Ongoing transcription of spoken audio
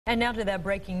And now to that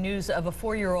breaking news of a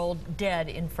 4-year-old dead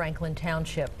in Franklin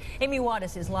Township. Amy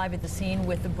Wattis is live at the scene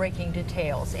with the breaking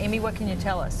details. Amy, what can you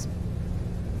tell us?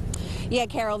 Yeah,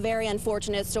 Carol, very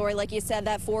unfortunate story. Like you said,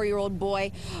 that 4-year-old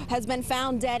boy has been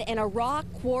found dead in a rock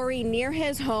quarry near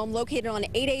his home located on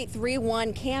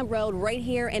 8831 Camp Road right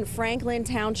here in Franklin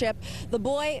Township. The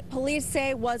boy, police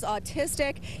say, was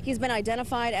autistic. He's been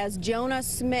identified as Jonah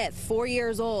Smith, 4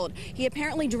 years old. He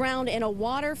apparently drowned in a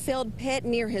water-filled pit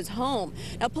near his home.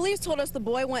 Now, police told us the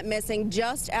boy went missing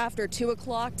just after 2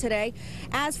 o'clock today.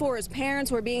 As for his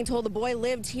parents, we're being told the boy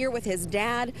lived here with his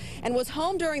dad and was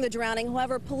home during the drowning.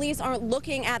 However, police aren't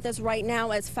looking at this right now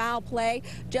as foul play,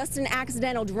 just an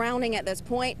accidental drowning at this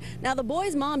point. Now, the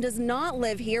boy's mom does not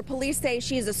live here. Police say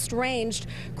she's estranged.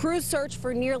 Crews searched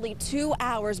for nearly 2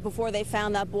 hours before they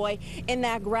found that boy in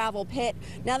that gravel pit.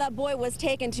 Now, that boy was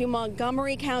taken to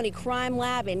Montgomery County Crime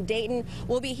Lab in Dayton.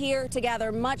 We'll be here to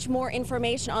gather much more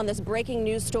information on this breaking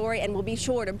news story, and we'll be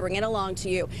sure to bring it along to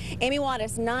you. Amy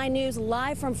Wattis, 9 News,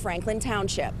 live from Franklin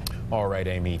Township. All right,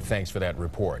 Amy, thanks for that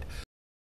report.